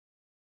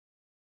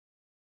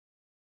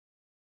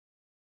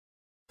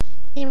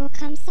There will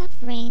come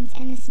soft rains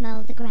and the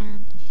smell of the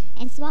ground,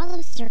 and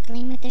swallows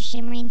circling with their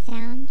shimmering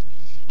sound,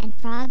 and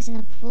frogs in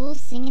the pools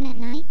singing at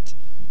night,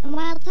 and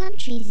wild plum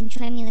trees in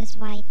tremulous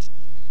white.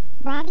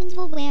 Robins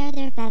will wear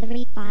their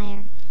feathery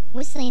fire,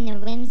 whistling their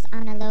whims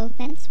on a low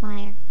fence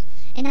wire,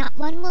 and not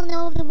one will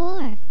know of the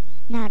war,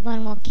 not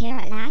one will care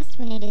at last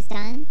when it is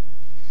done,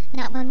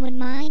 not one would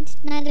mind,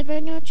 neither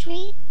bird nor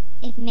tree,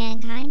 if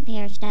mankind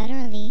perished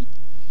utterly.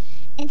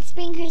 And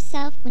spring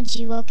herself, when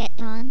she woke at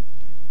dawn,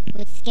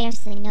 would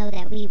scarcely know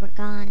that we were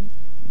gone.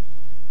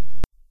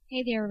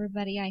 Hey there,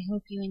 everybody. I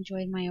hope you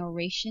enjoyed my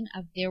oration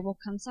of There Will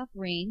Come Soft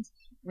Rains,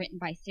 written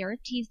by Sarah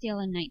Teasdale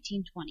in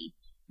 1920.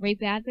 Ray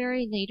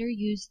Bradbury later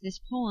used this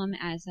poem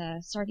as a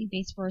starting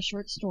base for a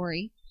short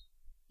story.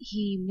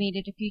 He made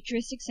it a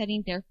futuristic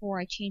setting, therefore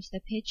I changed the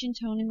pitch and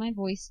tone in my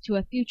voice to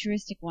a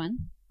futuristic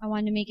one. I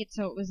wanted to make it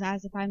so it was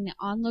as if I'm the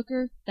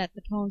onlooker that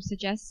the poem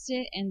suggests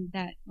it and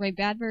that Ray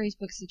Bradbury's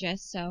book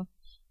suggests, so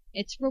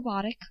it's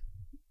robotic,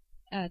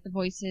 the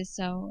voices,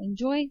 so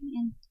enjoy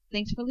and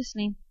thanks for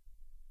listening.